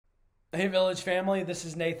Hey, Village family, this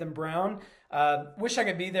is Nathan Brown. Wish I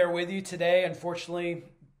could be there with you today. Unfortunately,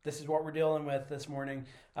 this is what we're dealing with this morning.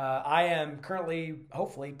 I am currently,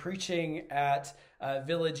 hopefully, preaching at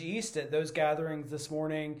Village East at those gatherings this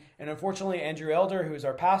morning. And unfortunately, Andrew Elder, who is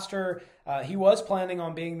our pastor, he was planning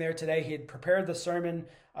on being there today. He had prepared the sermon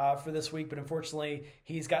for this week, but unfortunately,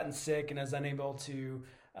 he's gotten sick and is unable to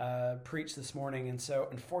preach this morning. And so,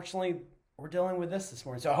 unfortunately, we're dealing with this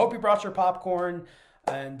morning. So I hope you brought your popcorn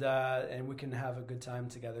and we can have a good time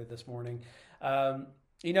together this morning.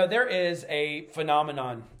 There is a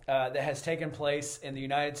phenomenon that has taken place in the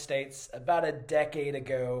United States about a decade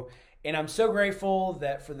ago, and I'm so grateful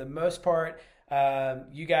that for the most part,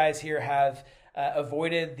 you guys here have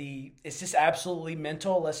avoided it's just absolutely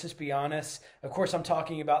mental. Let's just be honest. Of course, I'm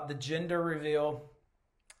talking about the gender reveal,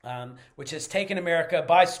 which has taken America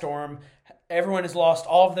by storm. Everyone has lost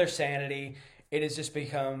all of their sanity. It has just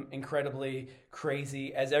become incredibly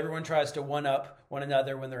crazy as everyone tries to one-up one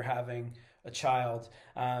another when they're having a child.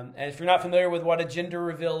 And if you're not familiar with what a gender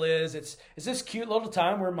reveal is, it's this cute little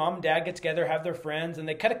time where mom and dad get together, have their friends, and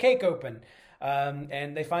they cut a cake open.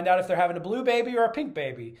 And they find out if they're having a blue baby or a pink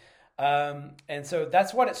baby. And so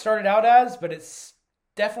that's what it started out as, but it's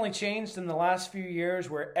definitely changed in the last few years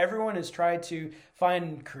where everyone has tried to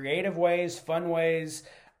find creative ways, fun ways,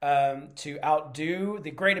 to outdo the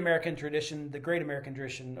great American tradition,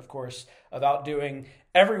 of course, of outdoing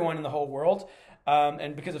everyone in the whole world.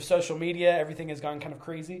 And because of social media, everything has gone kind of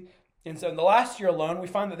crazy. And so in the last year alone, we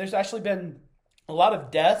find that there's actually been a lot of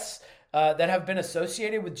deaths that have been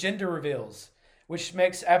associated with gender reveals, which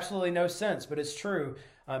makes absolutely no sense, but it's true.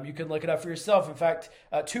 You can look it up for yourself. In fact,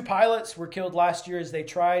 2 pilots were killed last year as they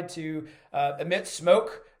tried to emit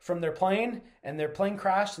smoke from their plane, and their plane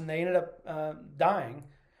crashed, and they ended up dying.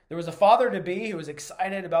 There was a father-to-be who was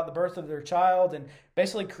excited about the birth of their child and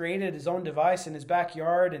basically created his own device in his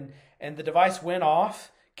backyard, and the device went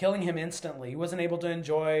off, killing him instantly. He wasn't able to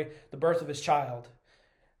enjoy the birth of his child.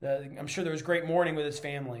 I'm sure there was great mourning with his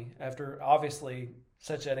family after, obviously,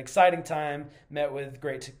 such an exciting time met with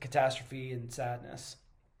great catastrophe and sadness.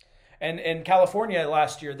 And in California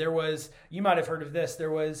last year, you might have heard of this,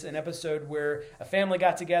 there was an episode where a family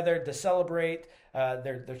got together to celebrate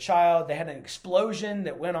their child. They had an explosion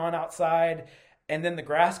that went on outside, and then the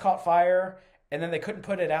grass caught fire, and then they couldn't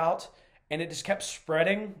put it out, and it just kept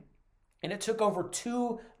spreading. And it took over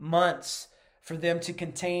 2 months for them to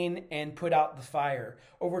contain and put out the fire.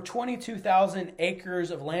 Over 22,000 acres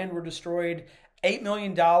of land were destroyed, $8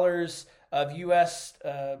 million of U.S.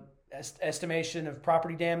 Estimation of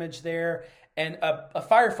property damage there, and a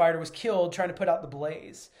firefighter was killed trying to put out the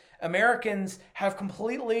blaze. Americans have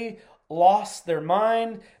completely lost their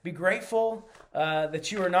mind. Be grateful that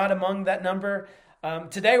you are not among that number.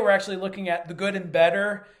 Today we're actually looking at the good and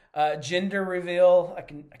better gender reveal. I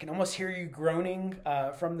can almost hear you groaning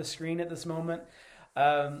from the screen at this moment.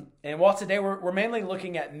 And while today we're mainly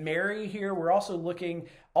looking at Mary here, we're also looking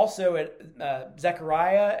at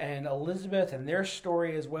Zechariah and Elizabeth and their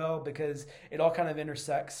story as well, because it all kind of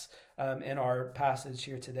intersects in our passage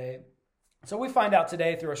here today. So we find out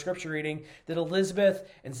today through our scripture reading that Elizabeth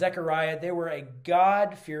and Zechariah, they were a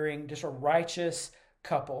God-fearing, just a righteous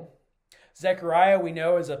couple. Zechariah, we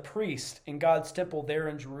know, is a priest in God's temple there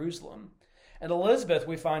in Jerusalem. And Elizabeth,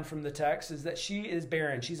 we find from the text, is that she is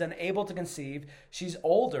barren. She's unable to conceive. She's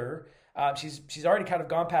older. She's already kind of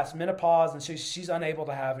gone past menopause, and so she's unable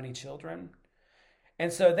to have any children.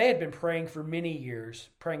 And so they had been praying for many years,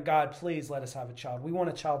 praying, God, please let us have a child. We want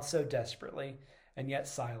a child so desperately, and yet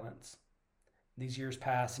silence. These years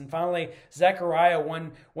pass. And finally, Zechariah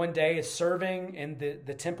one day is serving in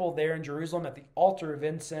the temple there in Jerusalem at the altar of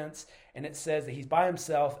incense, and it says that he's by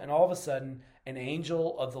himself, and all of a sudden, an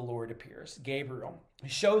angel of the Lord appears, Gabriel. He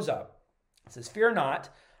shows up. He says, fear not,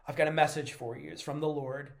 I've got a message for you. It's from the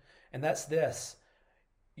Lord, and that's this.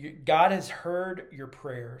 God has heard your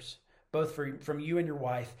prayers, both from you and your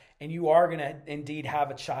wife, and you are going to indeed have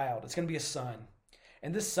a child. It's going to be a son.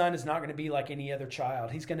 And this son is not going to be like any other child.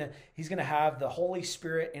 He's going to have the Holy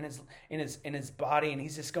Spirit in his body, and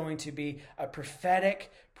he's just going to be a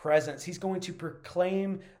prophetic presence. He's going to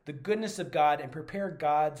proclaim the goodness of God and prepare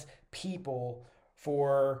God's people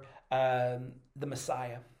for the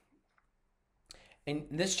Messiah. And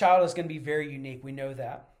this child is going to be very unique. We know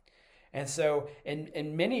that. And so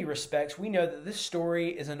in many respects, we know that this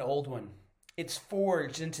story is an old one. It's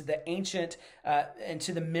forged into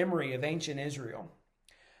the memory of ancient Israel.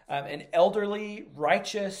 An elderly,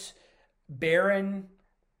 righteous, barren,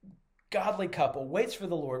 godly couple waits for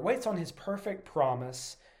the Lord, waits on his perfect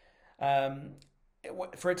promise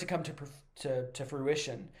for it to come to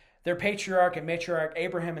fruition. Their patriarch and matriarch,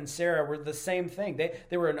 Abraham and Sarah, were the same thing.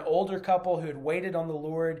 They were an older couple who had waited on the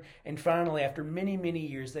Lord. And finally, after many, many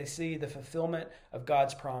years, they see the fulfillment of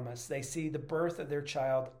God's promise. They see the birth of their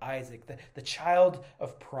child, Isaac, the child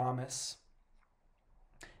of promise.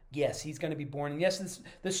 Yes, he's going to be born. And yes,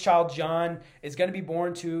 this child, John, is going to be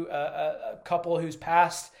born to a couple who's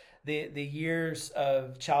past the years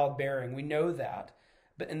of childbearing. We know that.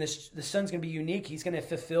 And the son's going to be unique. He's going to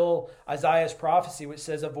fulfill Isaiah's prophecy, which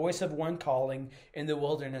says, a voice of one calling in the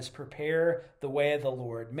wilderness, prepare the way of the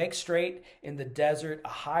Lord. Make straight in the desert a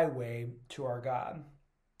highway to our God.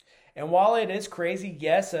 And while it is crazy,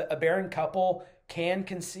 yes, a barren couple can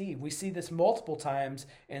conceive. We see this multiple times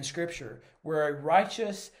in Scripture, where a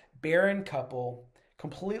righteous, barren couple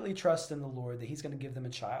completely trusts in the Lord that he's going to give them a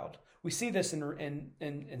child. We see this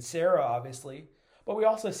in Sarah, obviously, but we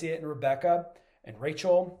also see it in Rebecca and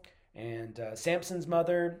Rachel and Samson's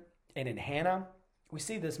mother and in Hannah. We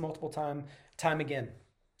see this multiple time again.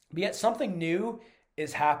 But yet something new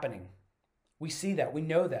is happening. We see that. We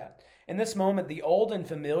know that. In this moment, the old and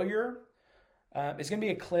familiar is going to be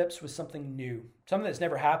eclipsed with something new, something that's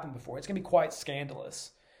never happened before. It's going to be quite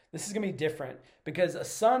scandalous. This is going to be different because a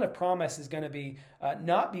son of promise is going to be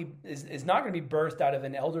not going to be birthed out of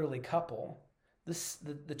an elderly couple.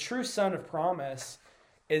 The true son of promise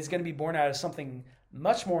is going to be born out of something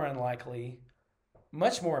much more unlikely,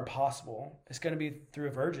 much more impossible. It's going to be through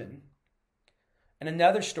a virgin. And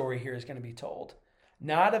another story here is going to be told,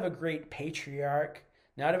 not of a great patriarch,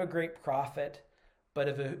 not of a great prophet, but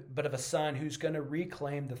of a son who's going to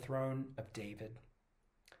reclaim the throne of David.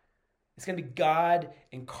 It's going to be God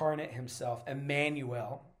incarnate himself,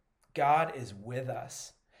 Emmanuel. God is with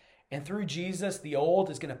us. And through Jesus, the old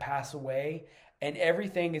is going to pass away and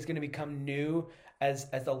everything is going to become new as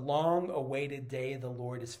the long-awaited day of the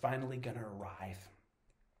Lord is finally going to arrive.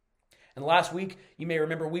 And last week, you may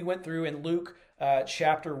remember, we went through in Luke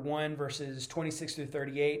chapter 1, verses 26 through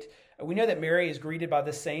 38. We know that Mary is greeted by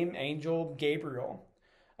the same angel, Gabriel,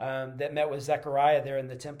 that met with Zechariah there in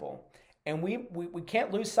the temple. And we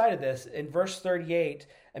can't lose sight of this. In verse 38,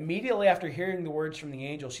 immediately after hearing the words from the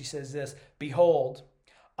angel, she says this, "Behold,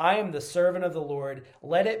 I am the servant of the Lord.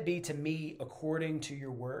 Let it be to me according to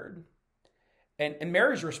your word." And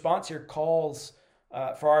Mary's response here calls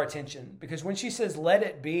for our attention, because when she says "let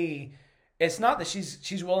it be," it's not that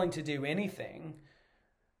she's willing to do anything.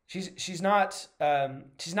 She's not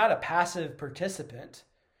a passive participant.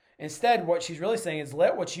 Instead, what she's really saying is,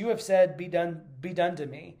 "Let what you have said be done to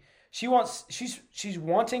me." She's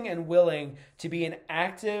wanting and willing to be an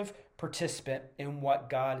active participant in what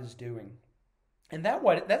God is doing. And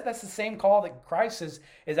that's the same call that Christ is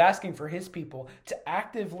asking for his people, to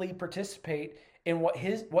actively participate in what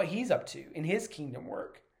he's up to in his kingdom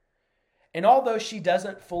work. And although she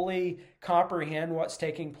doesn't fully comprehend what's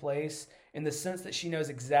taking place in the sense that she knows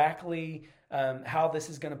exactly how this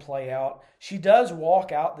is going to play out, she does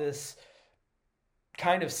walk out this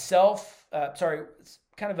kind of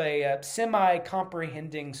a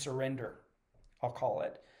semi-comprehending surrender, I'll call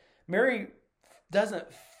it. Mary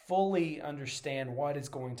doesn't fully understand what is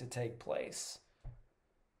going to take place,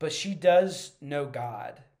 but she does know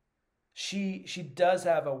God. She does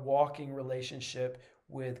have a walking relationship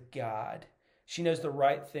with God. She knows the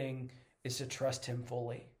right thing is to trust him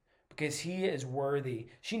fully because he is worthy.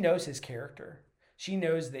 She knows his character. She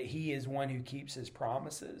knows that he is one who keeps his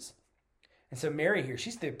promises. And so Mary here,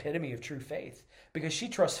 she's the epitome of true faith because she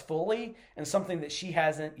trusts fully in something that she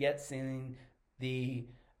hasn't yet seen the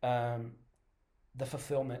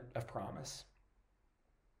fulfillment of promise.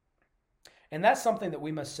 And that's something that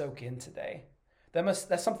we must soak in today.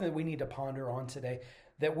 That's something that we need to ponder on today,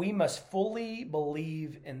 that we must fully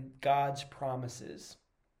believe in God's promises,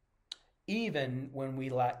 even when we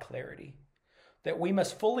lack clarity. That we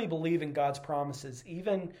must fully believe in God's promises,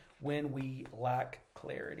 even when we lack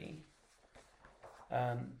clarity.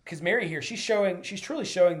 Because Mary here, she's truly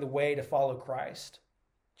showing the way to follow Christ.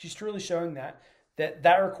 She's truly showing that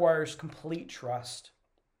requires complete trust.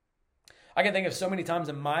 I can think of so many times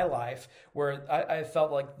in my life where I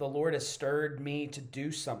felt like the Lord has stirred me to do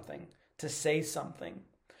something, to say something.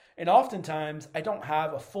 And oftentimes, I don't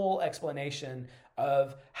have a full explanation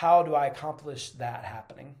of how do I accomplish that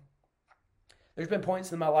happening. There's been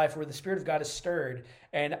points in my life where the Spirit of God has stirred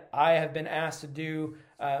and I have been asked to do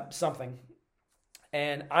something.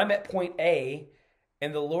 And I'm at point A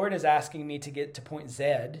and the Lord is asking me to get to point Z.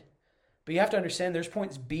 But you have to understand there's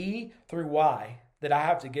points B through Y that I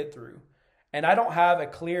have to get through. And I don't have a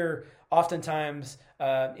clear, oftentimes,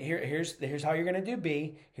 here's how you're going to do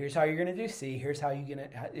B, here's how you're going to do C, here's how you're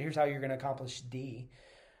going to accomplish D.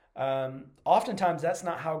 Oftentimes, that's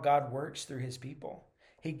not how God works through his people.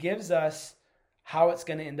 He gives us how it's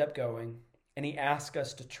going to end up going, and he asks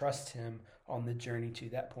us to trust him on the journey to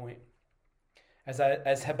that point.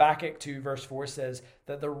 As Habakkuk 2 verse 4 says,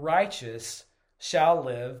 that the righteous shall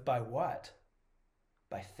live by what?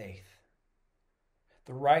 By faith.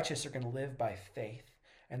 The righteous are going to live by faith.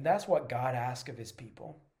 And that's what God asks of his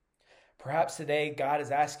people. Perhaps today God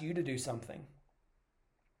has asked you to do something.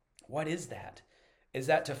 What is that? Is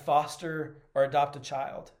that to foster or adopt a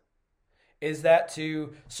child? Is that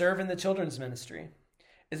to serve in the children's ministry?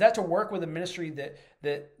 Is that to work with a ministry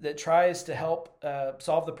that tries to help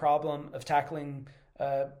solve the problem of tackling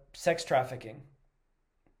sex trafficking?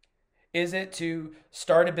 Is it to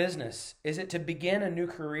start a business? Is it to begin a new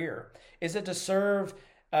career? Is it to serve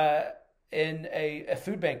in a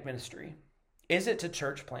food bank ministry? Is it to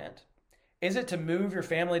church plant? Is it to move your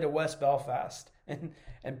family to West Belfast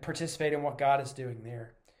and participate in what God is doing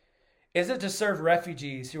there? Is it to serve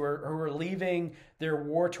refugees who are leaving their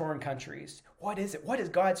war-torn countries? What is it? What is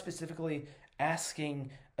God specifically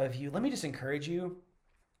asking of you? Let me just encourage you.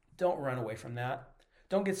 Don't run away from that.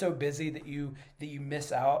 Don't get so busy that you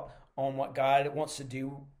miss out on what God wants to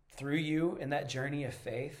do through you in that journey of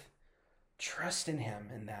faith. Trust in him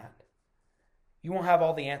in that. You won't have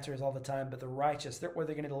all the answers all the time, but the righteous, what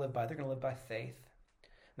they're going to live by, they're going to live by faith.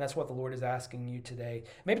 And that's what the Lord is asking you today.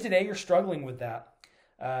 Maybe today you're struggling with that.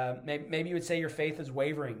 Maybe you would say your faith is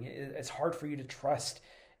wavering. It's hard for you to trust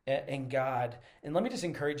in God. And let me just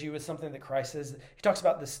encourage you with something that Christ says. He talks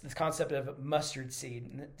about this concept of mustard seed,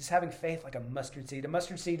 and just having faith like a mustard seed. A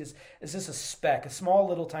mustard seed is just a speck, a small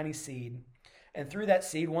little tiny seed. And through that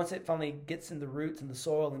seed, once it finally gets in the roots and the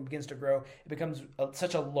soil and begins to grow, it becomes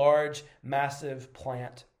such a large, massive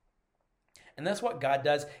plant. And that's what God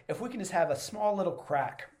does. If we can just have a small little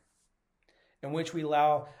crack in which we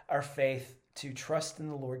allow our faith to trust in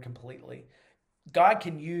the Lord completely, God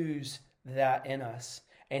can use that in us.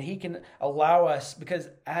 And he can allow us, because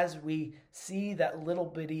as we see that little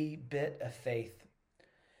bitty bit of faith,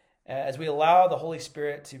 as we allow the Holy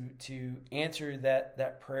Spirit to answer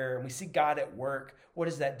that prayer, and we see God at work, what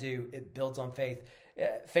does that do? It builds on faith.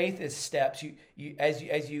 Faith is steps. As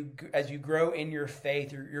you grow in your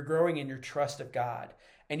faith, you're growing in your trust of God,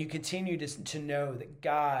 and you continue to know that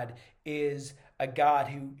God is a God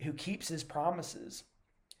who keeps his promises.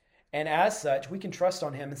 And as such, we can trust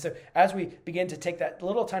on him. And so as we begin to take that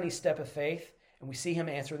little tiny step of faith and we see him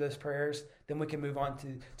answer those prayers, then we can move on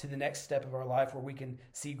to the next step of our life where we can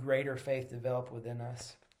see greater faith develop within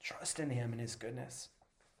us. Trust in him and his goodness.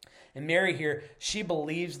 And Mary here, she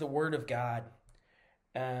believes the word of God.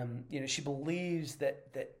 She believes that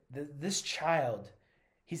this child,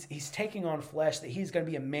 he's taking on flesh, that he's going to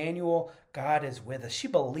be Emmanuel. God is with us. She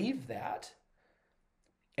believed that.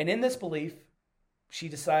 And in this belief, she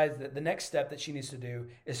decides that the next step that she needs to do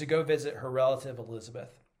is to go visit her relative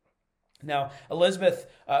Elizabeth. Now, Elizabeth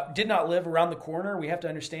did not live around the corner. We have to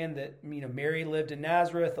understand that Mary lived in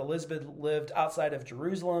Nazareth. Elizabeth lived outside of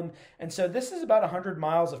Jerusalem. And so this is about 100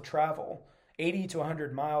 miles of travel, 80 to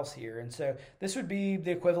 100 miles here. And so this would be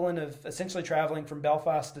the equivalent of essentially traveling from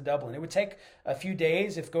Belfast to Dublin. It would take a few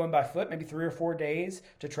days, if going by foot, maybe 3 or 4 days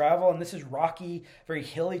to travel. And this is rocky, very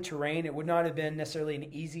hilly terrain. It would not have been necessarily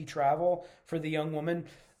an easy travel for the young woman.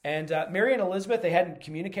 And Mary and Elizabeth, they hadn't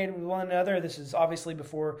communicated with one another. This is obviously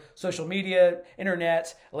before social media,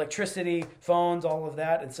 internet, electricity, phones, all of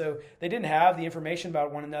that. And so they didn't have the information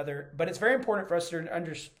about one another. But it's very important for us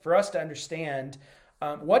to understand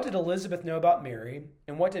what did Elizabeth know about Mary,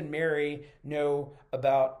 and what did Mary know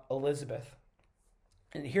about Elizabeth.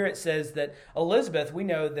 And here it says that Elizabeth, we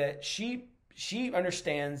know that she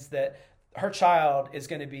understands that her child is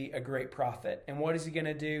going to be a great prophet. And what is he going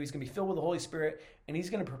to do? He's going to be filled with the Holy Spirit, and he's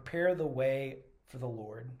going to prepare the way for the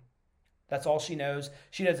Lord. That's all she knows.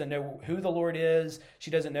 She doesn't know who the Lord is.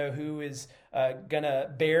 She doesn't know who is going to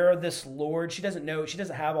bear this Lord. She doesn't know. She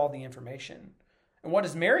doesn't have all the information. And what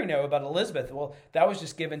does Mary know about Elizabeth? Well, that was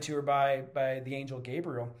just given to her by the angel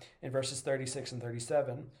Gabriel in verses 36 and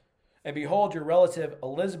 37. And behold, your relative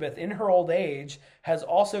Elizabeth, in her old age, has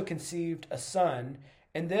also conceived a son,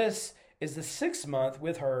 and this is the 6th month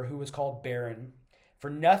with her who was called barren,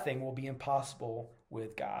 for nothing will be impossible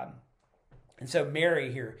with God. And so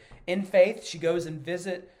Mary here, in faith, she goes and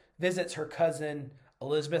visits her cousin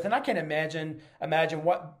Elizabeth. And I can imagine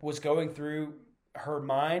what was going through her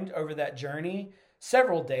mind over that journey.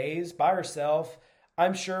 Several days by herself,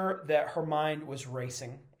 I'm sure that her mind was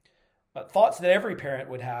racing. Thoughts that every parent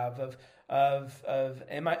would have of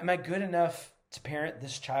am I good enough to parent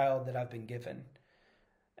this child that I've been given?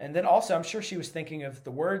 And then also, I'm sure she was thinking of the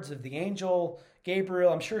words of the angel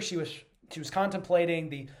Gabriel. I'm sure she was was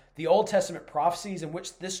contemplating the Old Testament prophecies in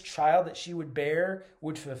which this child that she would bear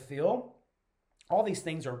would fulfill. All these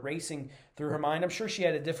things are racing through her mind. I'm sure she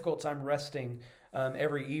had a difficult time resting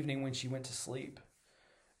every evening when she went to sleep.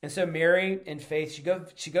 And so Mary, in faith,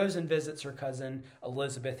 she goes and visits her cousin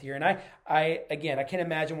Elizabeth here. And I can't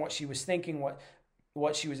imagine what she was thinking,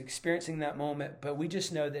 what she was experiencing in that moment. But we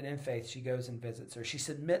just know that in faith, she goes and visits her. She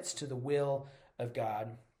submits to the will of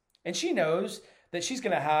God. And she knows that she's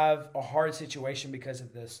going to have a hard situation because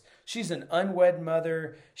of this. She's an unwed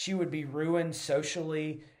mother. She would be ruined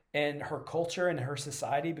socially in her culture and her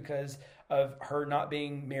society because of her not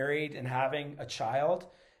being married and having a child.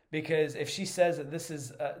 Because if she says that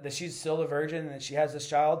that she's still a virgin and that she has this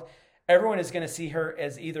child, everyone is going to see her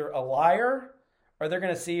as either a liar or they're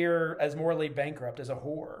going to see her as morally bankrupt, as a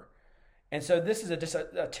whore. And so this is just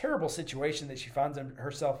a terrible situation that she finds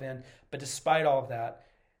herself in. But despite all of that,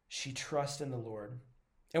 she trusts in the Lord.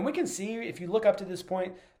 And we can see, if you look up to this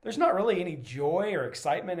point, there's not really any joy or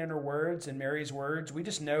excitement in her words, in Mary's words. We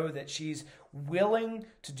just know that she's willing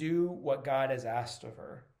to do what God has asked of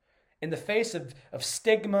her. In the face of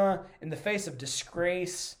stigma, in the face of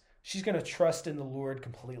disgrace, she's going to trust in the Lord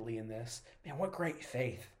completely in this. Man, what great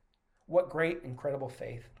faith. What great, incredible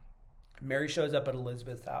faith. Mary shows up at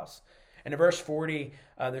Elizabeth's house. And in verse 40,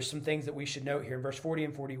 there's some things that we should note here. In verse 40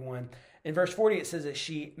 and 41, in verse 40, it says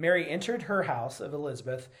that Mary entered her house of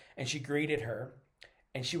Elizabeth, and she greeted her,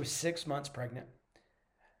 and she was 6 months pregnant.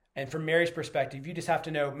 And from Mary's perspective, you just have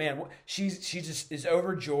to know, man, she just is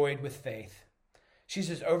overjoyed with faith. She's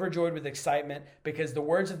just overjoyed with excitement because the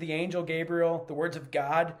words of the angel Gabriel, the words of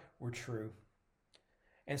God, were true.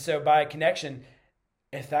 And so by connection,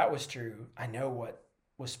 if that was true, I know what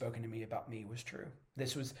was spoken to me about me was true.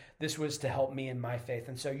 This was to help me in my faith.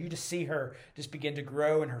 And so you just see her just begin to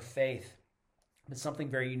grow in her faith. But something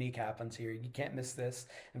very unique happens here. You can't miss this.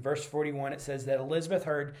 In verse 41, it says that Elizabeth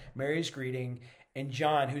heard Mary's greeting, and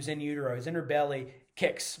John, who's in utero, is in her belly,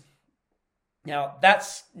 kicks. Now,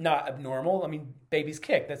 that's not abnormal. I mean, babies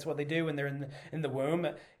kick. That's what they do when they're in the womb.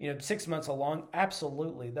 6 months along,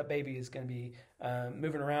 absolutely, that baby is going to be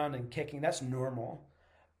moving around and kicking. That's normal.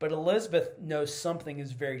 But Elizabeth knows something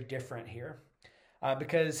is very different here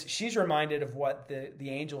because she's reminded of what the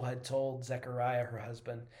angel had told Zechariah, her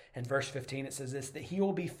husband. In verse 15, it says this, that he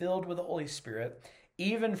will be filled with the Holy Spirit,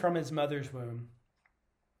 even from his mother's womb.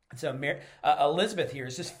 And so Elizabeth here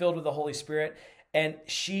is just filled with the Holy Spirit, and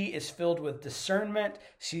she is filled with discernment.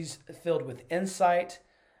 She's filled with insight,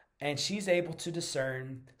 and she's able to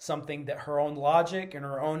discern something that her own logic and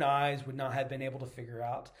her own eyes would not have been able to figure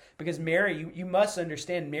out. Because Mary, you must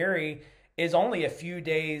understand, Mary is only a few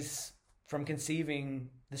days from conceiving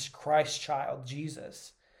this Christ child,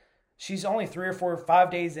 Jesus. She's only 3 or 4 or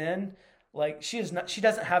 5 days in. Like she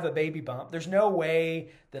doesn't have a baby bump. There's no way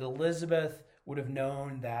that Elizabeth would have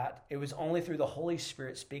known that. It was only through the Holy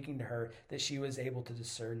Spirit speaking to her that she was able to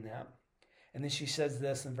discern that. And then she says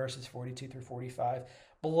this in verses 42 through 45.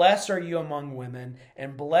 Blessed are you among women,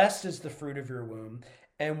 and blessed is the fruit of your womb.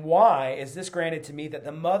 And why is this granted to me, that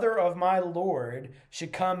the mother of my Lord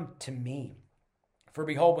should come to me? For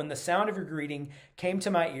behold, when the sound of your greeting came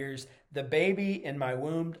to my ears, the baby in my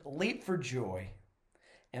womb leaped for joy.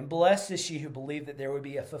 And blessed is she who believed that there would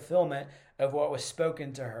be a fulfillment of what was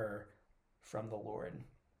spoken to her from the Lord.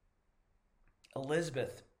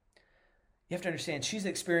 Elizabeth, you have to understand, she's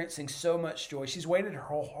experiencing so much joy. She's waited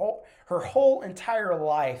her whole entire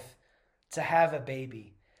life to have a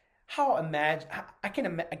baby. I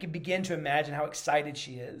can begin to imagine how excited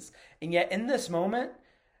she is. And yet in this moment,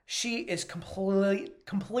 she is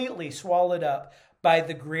completely swallowed up by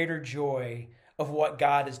the greater joy of what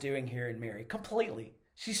God is doing here in Mary. Completely.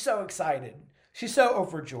 She's so excited. She's so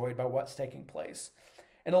overjoyed by what's taking place.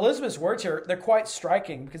 And Elizabeth's words here, they're quite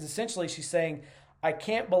striking because essentially she's saying, I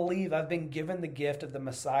can't believe I've been given the gift of the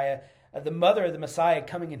Messiah, the mother of the Messiah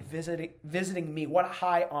coming and visiting me. What a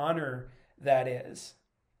high honor that is.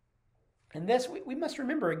 And this, we must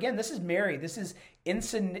remember, again, this is Mary. This is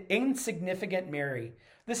insignificant Mary.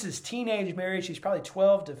 This is teenage Mary. She's probably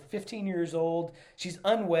 12 to 15 years old. She's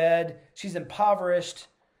unwed. She's impoverished.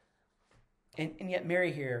 And yet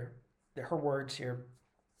Mary here, her words here,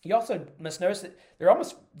 you also must notice that they're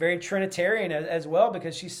almost very Trinitarian as well,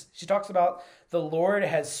 because she talks about the Lord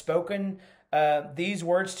has spoken these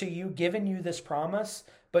words to you, given you this promise.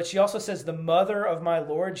 But she also says the mother of my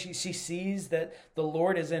Lord. She sees that the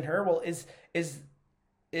Lord is in her. Well, is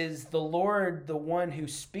the Lord the one who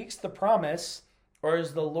speaks the promise, or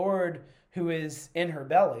is the Lord who is in her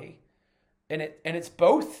belly? And it's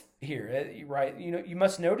both here, right? You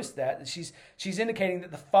must notice that she's indicating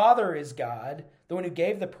that the Father is God, the one who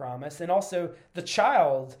gave the promise, and also the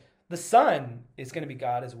child, the Son is going to be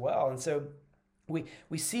God as well. And so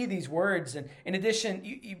we see these words. And in addition,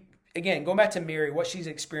 again, going back to Mary, what she's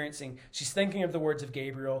experiencing, she's thinking of the words of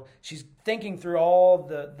Gabriel. She's thinking through all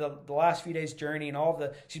the last few days' journey and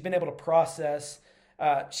she's been able to process.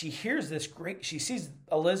 She hears this she sees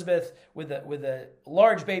Elizabeth with a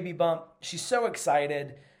large baby bump. She's so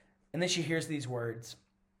excited. And then she hears these words.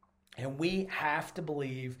 And we have to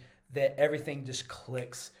believe that everything just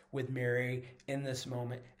clicks with Mary in this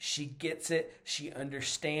moment. She gets it. She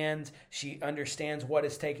understands. She understands what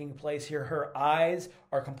is taking place here. Her eyes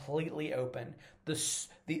are completely open. The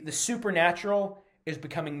supernatural is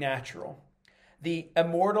becoming natural. The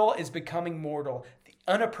immortal is becoming mortal. The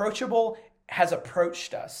unapproachable has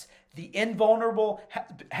approached us. The invulnerable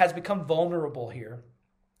has become vulnerable here.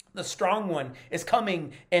 The strong one is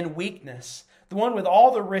coming in weakness. The one with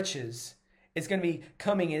all the riches is going to be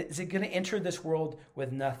coming. Is it going to enter this world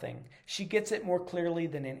with nothing? She gets it more clearly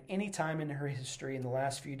than in any time in her history in the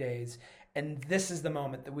last few days. And this is the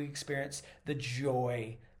moment that we experience the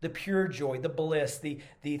joy, the pure joy, the bliss, the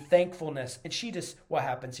thankfulness. And what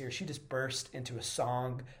happens here? She just bursts into a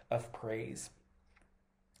song of praise.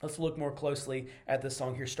 Let's look more closely at this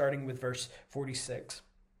song here, starting with verse 46.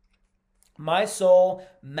 My soul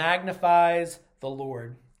magnifies the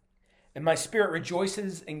Lord, and my spirit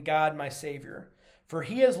rejoices in God my Savior. For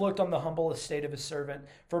he has looked on the humble estate of his servant.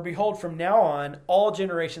 For behold, from now on, all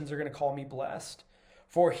generations are going to call me blessed.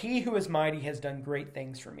 For he who is mighty has done great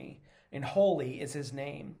things for me, and holy is his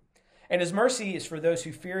name. And his mercy is for those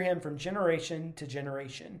who fear him from generation to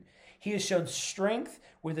generation. He has shown strength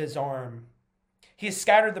with his arm. He has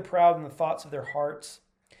scattered the proud in the thoughts of their hearts.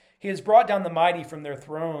 He has brought down the mighty from their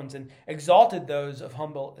thrones and exalted those of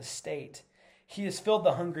humble estate. He has filled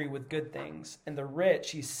the hungry with good things, and the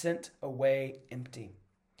rich he sent away empty.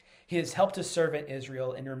 He has helped his servant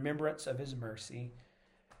Israel in remembrance of his mercy,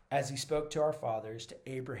 as he spoke to our fathers, to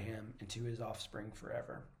Abraham, and to his offspring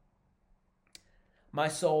forever. My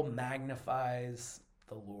soul magnifies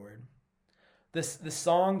the Lord. This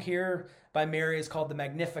song here by Mary is called the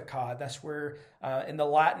Magnificat. That's where in the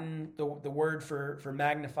Latin, the word for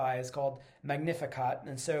magnify is called Magnificat.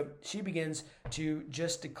 And so she begins to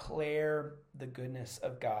just declare the goodness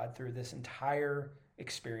of God through this entire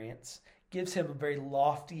experience. Gives him a very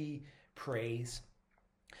lofty praise.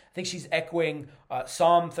 I think she's echoing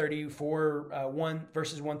Psalm 34,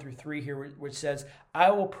 verses 1 through 3 here, which says,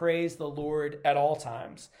 I will praise the Lord at all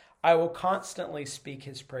times. I will constantly speak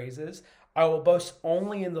his praises. I will boast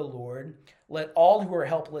only in the Lord. Let all who are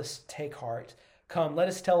helpless take heart. Come, let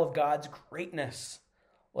us tell of God's greatness.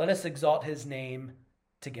 Let us exalt his name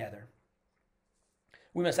together.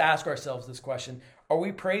 We must ask ourselves this question. Are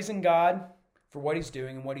we praising God for what he's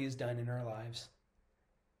doing and what he has done in our lives?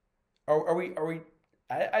 Are we?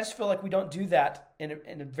 I just feel like we don't do that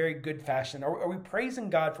in a very good fashion. Are we praising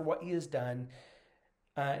God for what he has done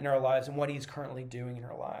in our lives and what he is currently doing in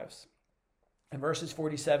our lives? In verses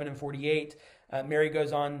 47 and 48, Mary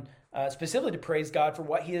goes on specifically to praise God for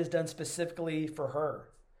what he has done specifically for her.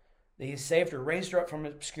 That he saved her, raised her up from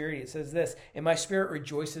obscurity. It says this, and my spirit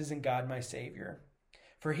rejoices in God my Savior.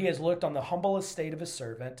 For he has looked on the humble estate of his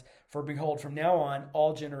servant. For behold, from now on,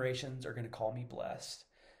 all generations are going to call me blessed.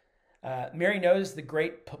 Mary knows the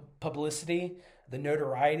great publicity, the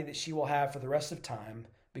notoriety that she will have for the rest of time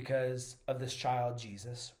because of this child,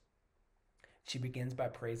 Jesus. She begins by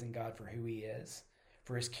praising God for who he is,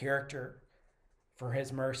 for his character, for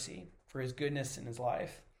his mercy, for his goodness in his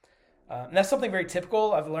life. And that's something very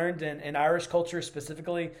typical I've learned in Irish culture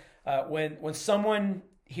specifically. When someone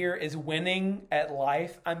here is winning at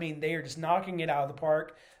life, I mean, they are just knocking it out of the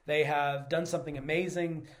park. They have done something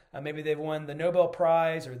amazing. Maybe they've won the Nobel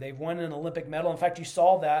Prize or they've won an Olympic medal. In fact, you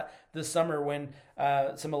saw that this summer when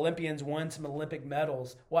some Olympians won some Olympic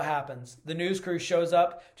medals. What happens? The news crew shows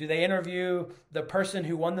up. Do they interview the person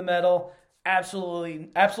who won the medal? Absolutely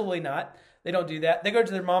not. They don't do that. They go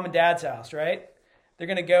to their mom and dad's house, right? They're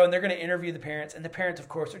going to go and they're going to interview the parents. And the parents, of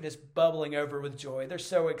course, are just bubbling over with joy. They're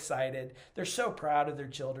so excited. They're so proud of their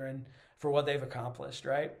children for what they've accomplished,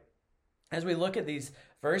 right? As we look at these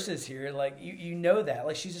verses here, like you know that.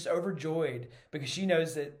 Like she's just overjoyed because she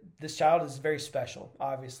knows that this child is very special,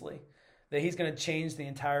 obviously. That he's going to change the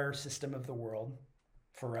entire system of the world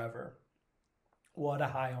forever. What a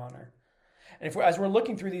high honor. And as we're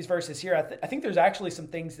looking through these verses here, I think there's actually some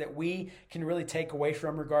things that we can really take away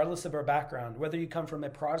from regardless of our background. Whether you come from a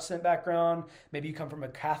Protestant background, maybe you come from a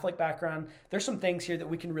Catholic background, there's some things here that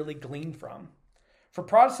we can really glean from. For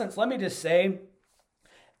Protestants, let me just say,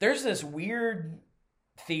 there's this weird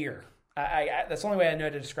fear. That's the only way I know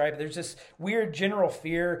to describe it. There's this weird general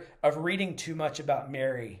fear of reading too much about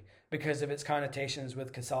Mary because of its connotations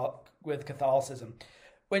with Catholicism.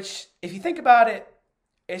 Which, if you think about it,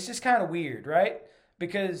 it's just kind of weird, right?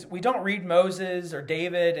 Because we don't read Moses or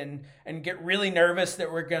David and get really nervous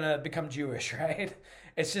that we're going to become Jewish, right?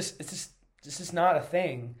 It's just not a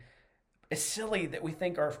thing. It's silly that we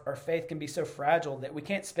think our faith can be so fragile that we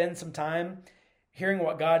can't spend some time hearing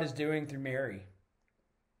what God is doing through Mary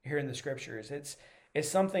here in the scriptures. It's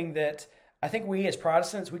something that I think we as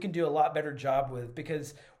Protestants, we can do a lot better job with,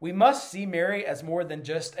 because we must see Mary as more than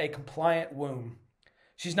just a compliant womb.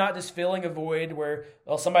 She's not just filling a void where,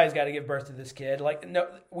 well, somebody's got to give birth to this kid. Like, no,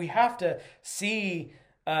 we have to see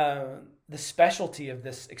the specialty of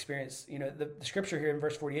this experience. You know, the scripture here in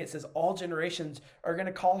verse 48 says all generations are going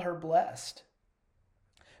to call her blessed.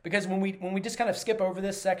 Because when we just kind of skip over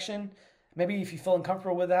this section, maybe if you feel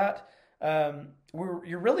uncomfortable with that,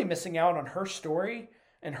 you're really missing out on her story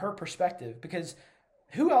and her perspective. Because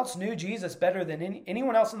who else knew Jesus better than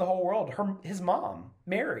anyone else in the whole world? His mom,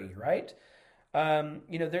 Mary, right?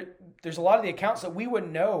 There's a lot of the accounts that we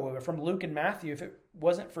wouldn't know from Luke and Matthew if it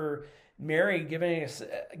wasn't for Mary giving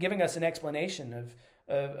us an explanation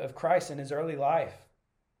of Christ in his early life.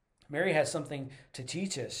 Mary has something to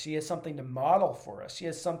teach us. She has something to model for us. She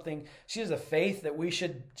has a faith that we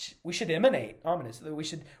should emanate, almost, that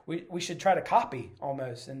we should try to copy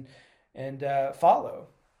almost and follow.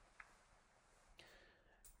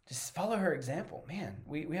 Just follow her example. Man,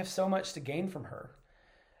 we have so much to gain from her.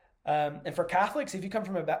 And for Catholics, if you come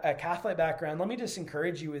from a Catholic background, let me just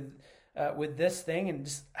encourage you with this thing, and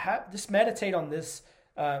just meditate on this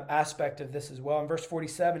aspect of this as well. In verse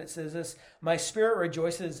 47, it says this: "My spirit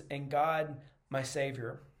rejoices in God, my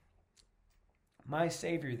Savior." My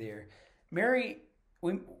Savior there. Mary,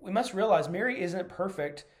 we must realize Mary isn't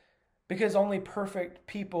perfect because only perfect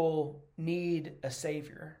people need a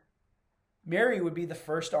Savior. Mary would be the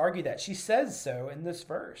first to argue that. She says so in this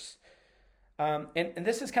verse. And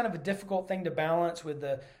this is kind of a difficult thing to balance with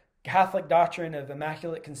the Catholic doctrine of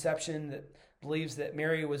Immaculate Conception that believes that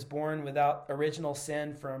Mary was born without original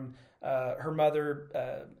sin from her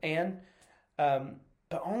mother, Anne.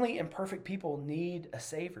 But only imperfect people need a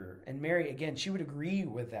Savior. And Mary, again, she would agree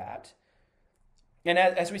with that. And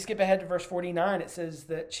as we skip ahead to verse 49, it says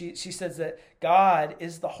that she says that God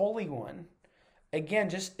is the Holy One.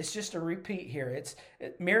 Again, it's just a repeat here.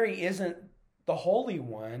 Mary isn't the Holy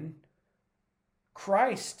One.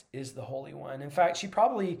 Christ is the Holy One. In fact,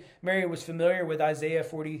 Mary was familiar with Isaiah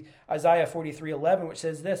 43:11, which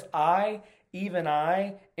says this: "I, even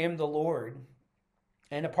I, am the Lord,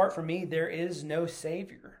 and apart from me, there is no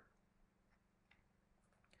Savior."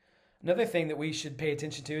 Another thing that we should pay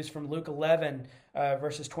attention to is from Luke 11,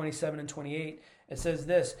 verses 27 and 28. It says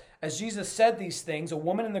this: "As Jesus said these things, a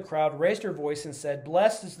woman in the crowd raised her voice and said,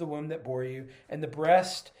 'Blessed is the womb that bore you, and the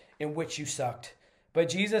breast in which you sucked.' But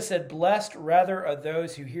Jesus said, 'Blessed rather are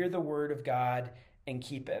those who hear the word of God and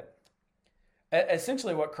keep it.'"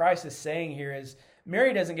 Essentially what Christ is saying here is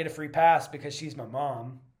Mary doesn't get a free pass because she's my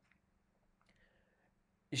mom.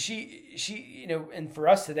 She, and for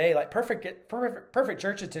us today, like perfect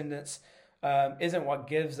church attendance isn't what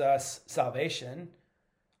gives us salvation.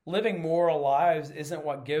 Living moral lives isn't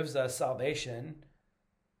what gives us salvation.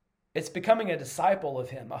 It's becoming a disciple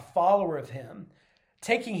of him, a follower of him,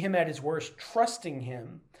 taking him at his word, trusting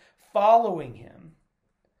him, following him.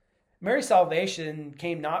 Mary's salvation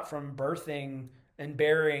came not from birthing and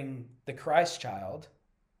bearing the Christ child.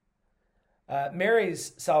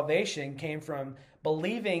 Mary's salvation came from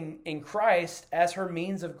believing in Christ as her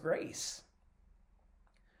means of grace.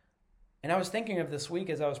 And I was thinking of this week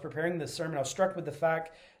as I was preparing this sermon, I was struck with the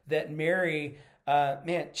fact that Mary,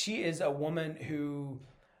 she is a woman who...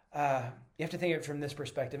 you have to think of it from this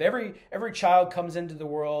perspective. Every child comes into the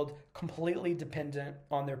world completely dependent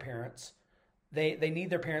on their parents. They need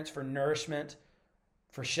their parents for nourishment,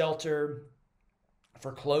 for shelter,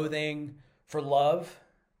 for clothing, for love.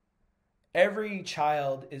 Every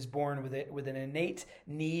child is born with an innate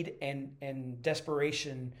need and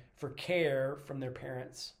desperation for care from their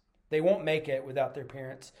parents. They won't make it without their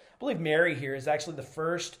parents. I believe Mary here is actually the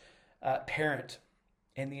first parent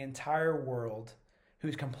in the entire world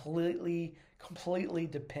who's completely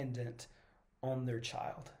dependent on their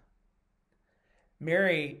child.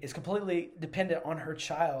 Mary is completely dependent on her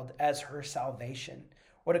child as her salvation.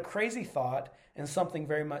 What a crazy thought, and something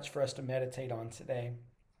very much for us to meditate on today.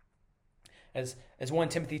 As 1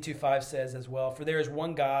 Timothy 2:5 says as well, "For there is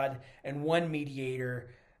one God and one mediator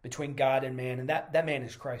between God and man, and that man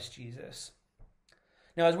is Christ Jesus."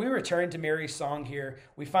 Now, as we return to Mary's song here,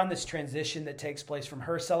 we find this transition that takes place from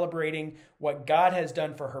her celebrating what God has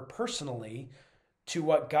done for her personally to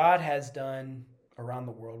what God has done around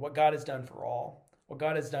the world, what God has done for all, what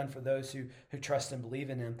God has done for those who trust and believe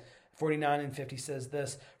in him. 49 and 50 says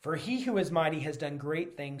this, "For he who is mighty has done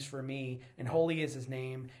great things for me, and holy is his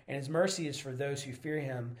name, and his mercy is for those who fear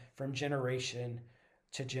him from generation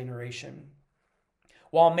to generation."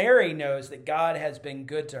 While Mary knows that God has been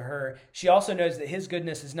good to her, she also knows that his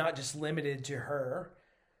goodness is not just limited to her.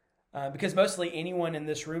 Because mostly anyone in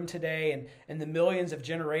this room today and the millions of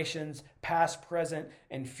generations, past, present,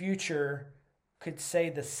 and future, could say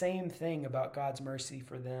the same thing about God's mercy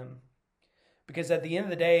for them. Because at the end of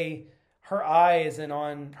the day, her eye isn't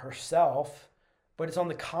on herself, but it's on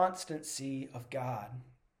the constancy of God.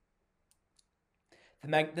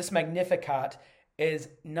 This Magnificat is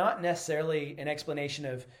not necessarily an explanation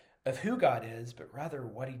of who God is, but rather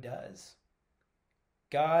what he does.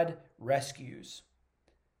 God rescues.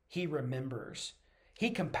 He remembers. He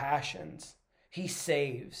compassions. He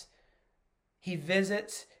saves. He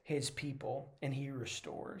visits his people and he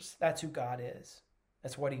restores. That's who God is.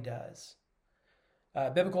 That's what he does.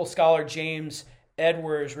 Biblical scholar James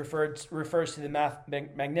Edwards refers to the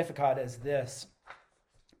Magnificat as this.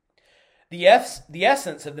 The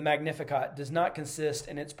essence of the Magnificat does not consist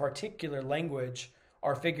in its particular language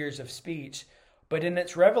or figures of speech, but in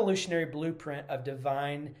its revolutionary blueprint of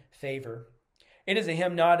divine favor. It is a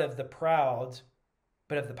hymn not of the proud,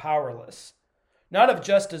 but of the powerless. Not of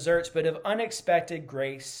just deserts, but of unexpected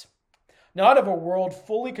grace. Not of a world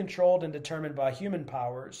fully controlled and determined by human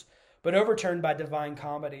powers, but overturned by divine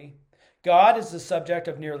comedy. God is the subject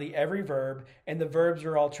of nearly every verb, and the verbs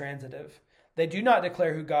are all transitive. They do not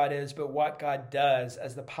declare who God is, but what God does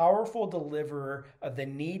as the powerful deliverer of the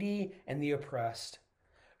needy and the oppressed.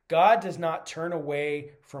 God does not turn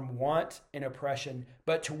away from want and oppression,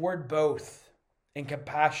 but toward both in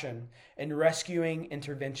compassion and rescuing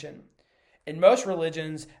intervention. In most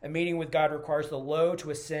religions, a meeting with God requires the low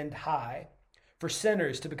to ascend high, for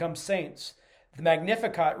sinners to become saints. The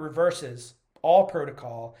Magnificat reverses all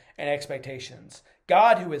protocol and expectations.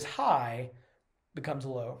 God, who is high, becomes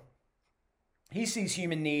low. He sees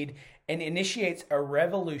human need and initiates a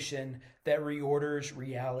revolution that reorders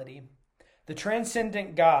reality. The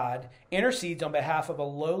transcendent God intercedes on behalf of a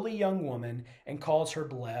lowly young woman and calls her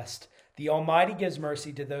blessed. The Almighty gives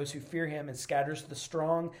mercy to those who fear him and scatters the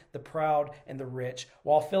strong, the proud, and the rich,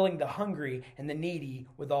 while filling the hungry and the needy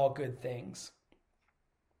with all good things.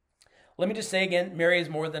 Let me just say again, Mary is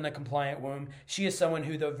more than a compliant womb. She is someone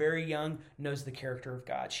who, though very young, knows the character of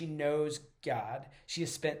God. She knows God. She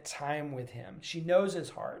has spent time with him. She knows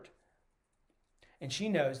his heart. And she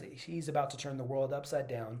knows that he's about to turn the world upside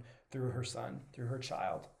down through her son, through her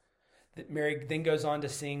child. That Mary then goes on to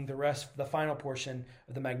sing the final portion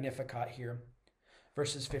of the Magnificat here.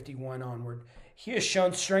 Verses 51 onward. He has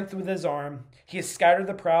shown strength with his arm. He has scattered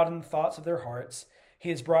the proud in the thoughts of their hearts. He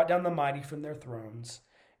has brought down the mighty from their thrones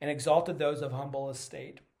and exalted those of humble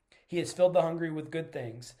estate. He has filled the hungry with good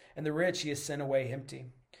things, and the rich he has sent away empty.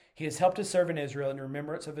 He has helped his servant Israel in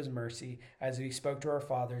remembrance of his mercy, as he spoke to our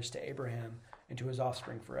fathers, to Abraham, and to his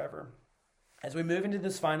offspring forever. As we move into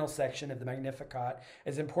this final section of the Magnificat,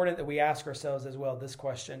 it's important that we ask ourselves as well this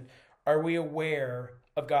question: are we aware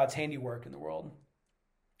of God's handiwork in the world?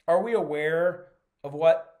 Are we aware of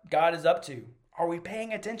what God is up to? Are we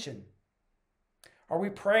paying attention? Are we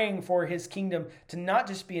praying for his kingdom to not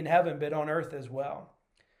just be in heaven, but on earth as well?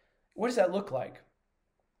 What does that look like?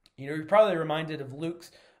 You're probably reminded of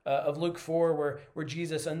Luke 4, where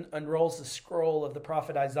Jesus unrolls the scroll of the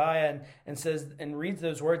prophet Isaiah and says and reads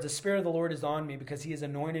those words: "The Spirit of the Lord is on me, because he has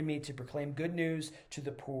anointed me to proclaim good news to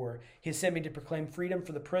the poor. He has sent me to proclaim freedom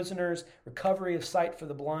for the prisoners, recovery of sight for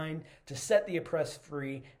the blind, to set the oppressed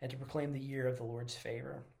free, and to proclaim the year of the Lord's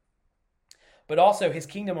favor." But also his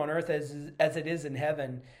kingdom on earth, as it is in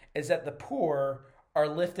heaven, is that the poor are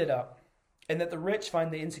lifted up and that the rich find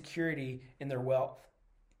the insecurity in their wealth.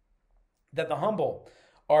 That the humble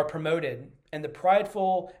are promoted and the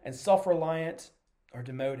prideful and self-reliant are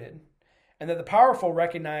demoted. And that the powerful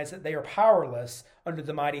recognize that they are powerless under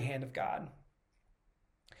the mighty hand of God.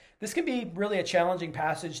 This can be really a challenging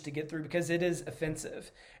passage to get through because it is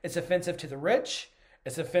offensive. It's offensive to the rich,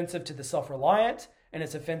 it's offensive to the self-reliant, and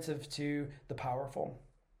it's offensive to the powerful.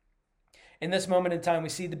 In this moment in time, we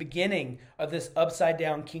see the beginning of this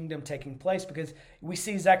upside-down kingdom taking place because we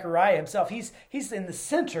see Zechariah himself. He's in the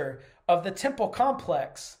center of the temple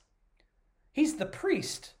complex. He's the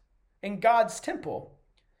priest in God's temple.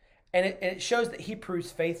 And it shows that he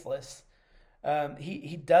proves faithless.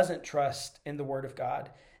 He doesn't trust in the word of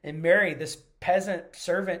God. And Mary, this peasant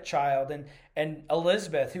servant child, and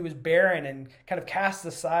Elizabeth, who was barren and kind of cast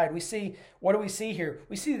aside. What do we see here?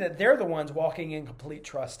 We see that they're the ones walking in complete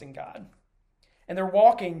trust in God. And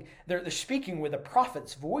they're speaking with a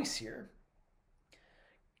prophet's voice here.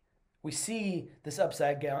 we see this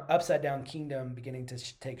upside down kingdom beginning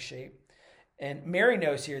to take shape. And Mary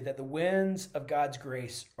knows here that the winds of God's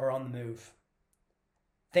grace are on the move.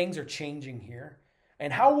 Things are changing here.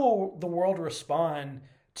 And how will the world respond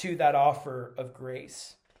to that offer of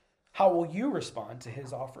grace? How will you respond to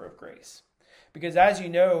his offer of grace? Because as you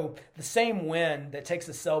know, the same wind that takes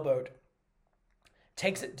a sailboat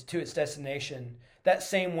takes it to its destination. That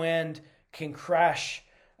same wind can crash,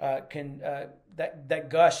 that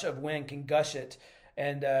gush of wind can gush it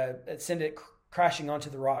and send it crashing onto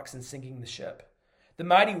the rocks and sinking the ship. The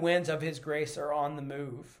mighty winds of his grace are on the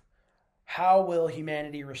move. How will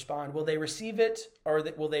humanity respond? Will they receive it or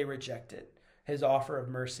will they reject it? His offer of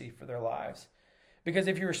mercy for their lives. Because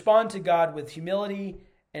if you respond to God with humility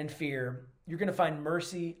and fear, you're going to find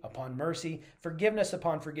mercy upon mercy, forgiveness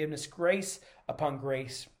upon forgiveness, grace upon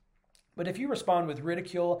grace. But if you respond with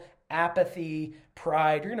ridicule, apathy,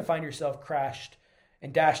 pride, you're going to find yourself crashed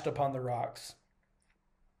and dashed upon the rocks.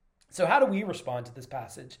 So how do we respond to this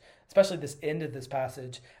passage, especially this end of this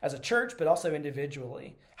passage, as a church, but also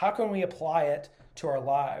individually? How can we apply it to our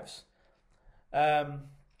lives?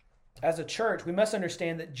 As a church, we must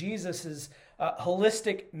understand that Jesus'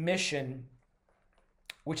 holistic mission,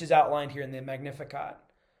 which is outlined here in the Magnificat,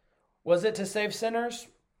 was it to save sinners?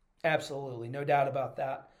 Absolutely, no doubt about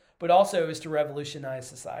that. But also it was to revolutionize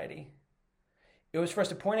society. It was for us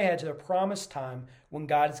to point ahead to the promised time when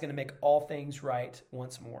God is going to make all things right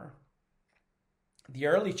once more. The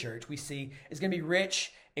early church, we see, is going to be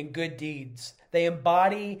rich in good deeds. They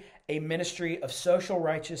embody a ministry of social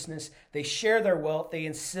righteousness. They share their wealth. They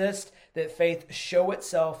insist that faith show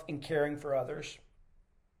itself in caring for others.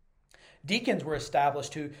 Deacons were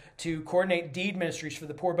established to coordinate deed ministries for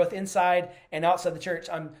the poor, both inside and outside the church.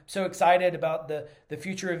 I'm so excited about the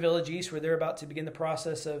future of Village East, where they're about to begin the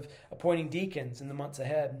process of appointing deacons in the months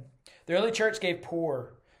ahead. The early church gave the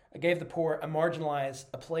poor, a marginalized,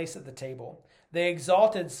 a place at the table. They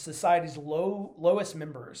exalted society's lowest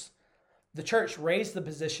members. The church raised the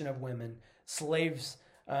position of women, slaves.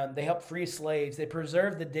 They helped free slaves. They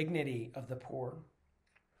preserved the dignity of the poor.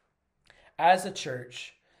 As a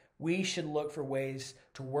church, we should look for ways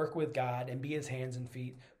to work with God and be his hands and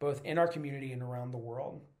feet, both in our community and around the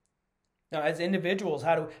world. Now, as individuals,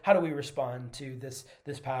 how do we respond to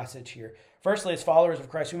this passage here? Firstly, as followers of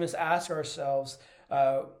Christ, we must ask ourselves,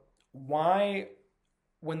 why,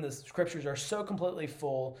 when the scriptures are so completely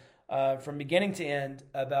full, from beginning to end,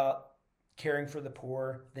 about caring for the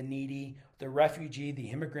poor, the needy, the refugee,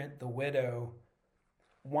 the immigrant, the widow,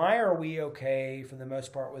 why are we okay, for the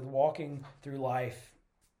most part, with walking through life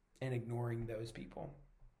and ignoring those people?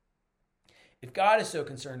 If God is so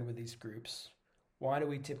concerned with these groups, why do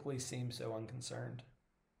we typically seem so unconcerned?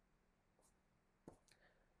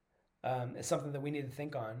 It's something that we need to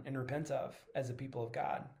think on and repent of as a people of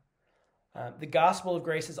God. The gospel of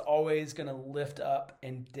grace is always going to lift up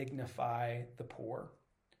and dignify the poor.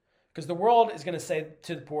 Because the world is going to say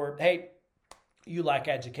to the poor, hey, you lack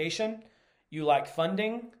education, you lack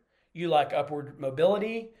funding, you lack upward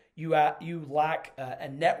mobility, you lack a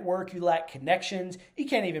network, you lack connections, you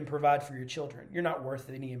can't even provide for your children. You're not worth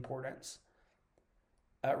any importance.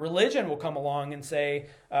 Religion will come along and say,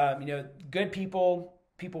 good people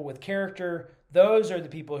with character, those are the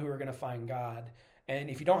people who are going to find God. And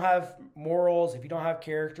if you don't have morals, if you don't have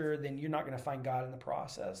character, then you're not going to find God in the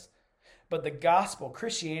process. But the gospel,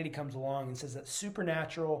 Christianity, comes along and says that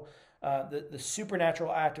supernatural, the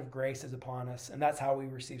supernatural act of grace is upon us, and that's how we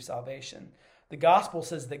receive salvation. The gospel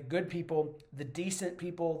says that good people, the decent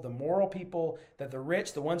people, the moral people, that the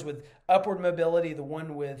rich, the ones with upward mobility, the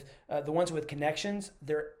ones with connections,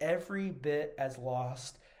 they're every bit as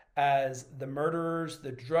lost as the murderers,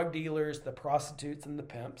 the drug dealers, the prostitutes, and the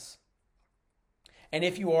pimps. And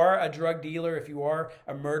if you are a drug dealer, if you are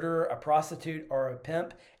a murderer, a prostitute, or a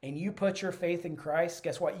pimp, and you put your faith in Christ,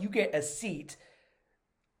 guess what? You get a seat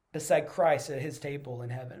beside Christ at his table in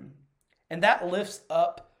heaven. And that lifts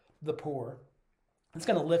up the poor. It's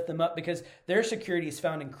going to lift them up because their security is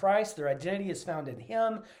found in Christ. Their identity is found in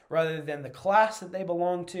him rather than the class that they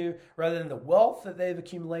belong to, rather than the wealth that they've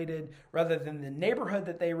accumulated, rather than the neighborhood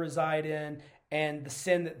that they reside in and the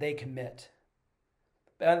sin that they commit.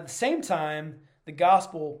 But at the same time, the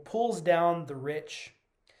gospel pulls down the rich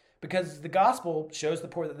because the gospel shows the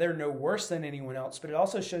poor that they're no worse than anyone else, but it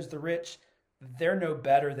also shows the rich that they're no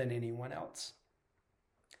better than anyone else.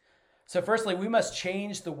 So firstly, we must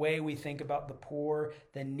change the way we think about the poor,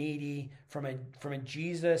 the needy, from a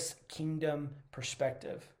Jesus kingdom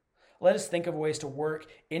perspective. Let us think of ways to work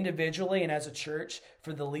individually and as a church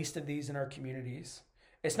for the least of these in our communities.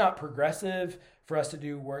 It's not progressive for us to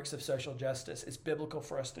do works of social justice. It's biblical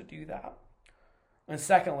for us to do that. And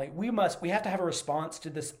secondly, we have to have a response to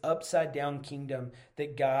this upside down kingdom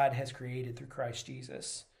that God has created through Christ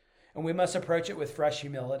Jesus. And we must approach it with fresh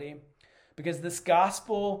humility, because this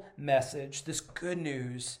gospel message, this good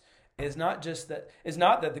news, is not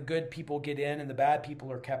that the good people get in and the bad people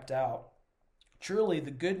are kept out. Truly,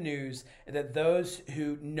 the good news is that those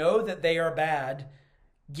who know that they are bad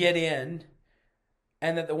get in,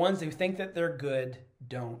 and that the ones who think that they're good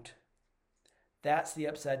don't. That's the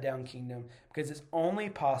upside down kingdom, because it's only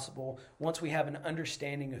possible once we have an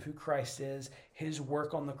understanding of who Christ is, his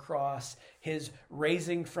work on the cross, his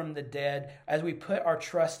raising from the dead. As we put our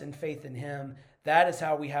trust and faith in him, that is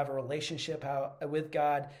how we have a relationship with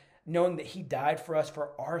God, knowing that he died for us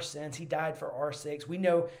for our sins. He died for our sakes. We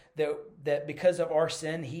know that because of our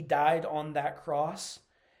sin, he died on that cross.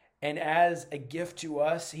 And as a gift to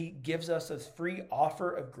us, he gives us a free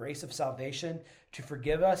offer of grace of salvation to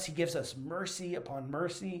forgive us. He gives us mercy upon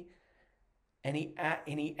mercy. And he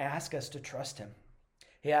asks us to trust him.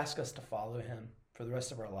 He asks us to follow him for the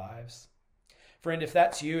rest of our lives. Friend, if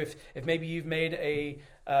that's you, if maybe you've made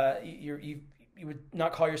you would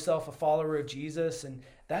not call yourself a follower of Jesus, and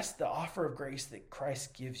that's the offer of grace that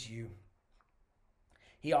Christ gives you.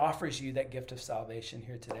 He offers you that gift of salvation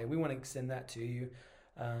here today. We want to extend that to you.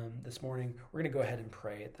 This morning, we're going to go ahead and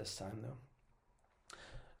pray at this time,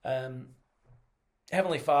 though.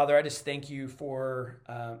 Heavenly Father, I just thank you for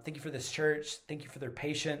this church. Thank you for their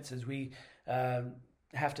patience as we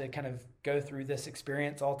have to kind of go through this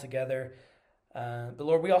experience all together. But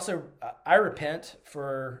Lord, I repent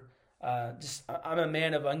for I'm a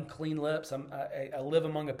man of unclean lips. I live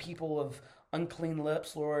among a people of unclean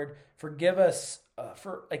lips. Lord, forgive us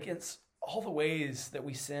for against all the ways that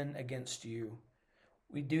we sin against you.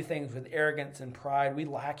 We do things with arrogance and pride. We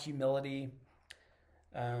lack humility.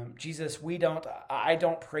 Jesus, I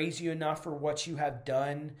don't praise you enough for what you have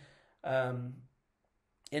done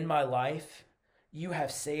in my life. You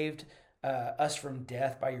have saved us from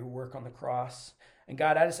death by your work on the cross. And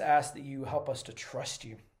God, I just ask that you help us to trust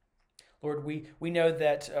you. Lord, we know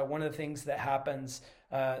that one of the things that happens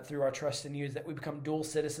through our trust in you is that we become dual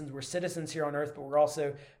citizens. We're citizens here on earth, but we're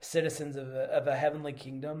also citizens of a heavenly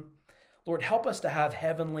kingdom. Lord, help us to have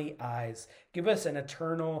heavenly eyes. Give us an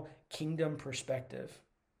eternal kingdom perspective.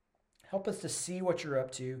 Help us to see what you're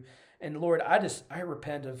up to. And Lord, I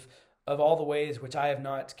repent of all the ways which I have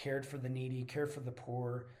not cared for the needy, cared for the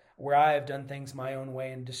poor, where I have done things my own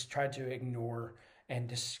way and just tried to ignore and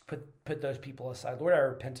just put those people aside. Lord, I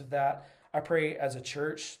repent of that. I pray as a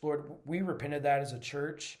church, Lord, we repent of that as a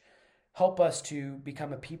church. Help us to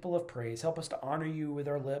become a people of praise. Help us to honor you with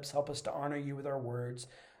our lips. Help us to honor you with our words.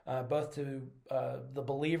 Both to the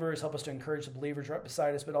believers, help us to encourage the believers right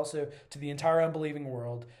beside us, but also to the entire unbelieving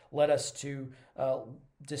world. Let us to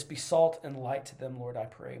just be salt and light to them, Lord, I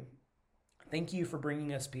pray. Thank you for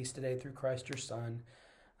bringing us peace today through Christ your Son,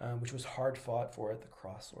 which was hard fought for at the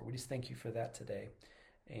cross, Lord. We just thank you for that today.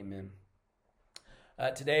 Amen.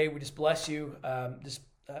 Today, we just bless you.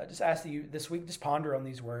 Just ask that you this week just ponder on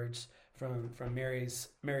these words from Mary's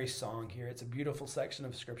song here. It's a beautiful section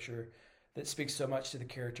of Scripture that speaks so much to the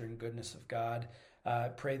character and goodness of God.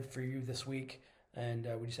 Pray for you this week, and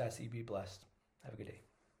we just ask that you be blessed. Have a good day.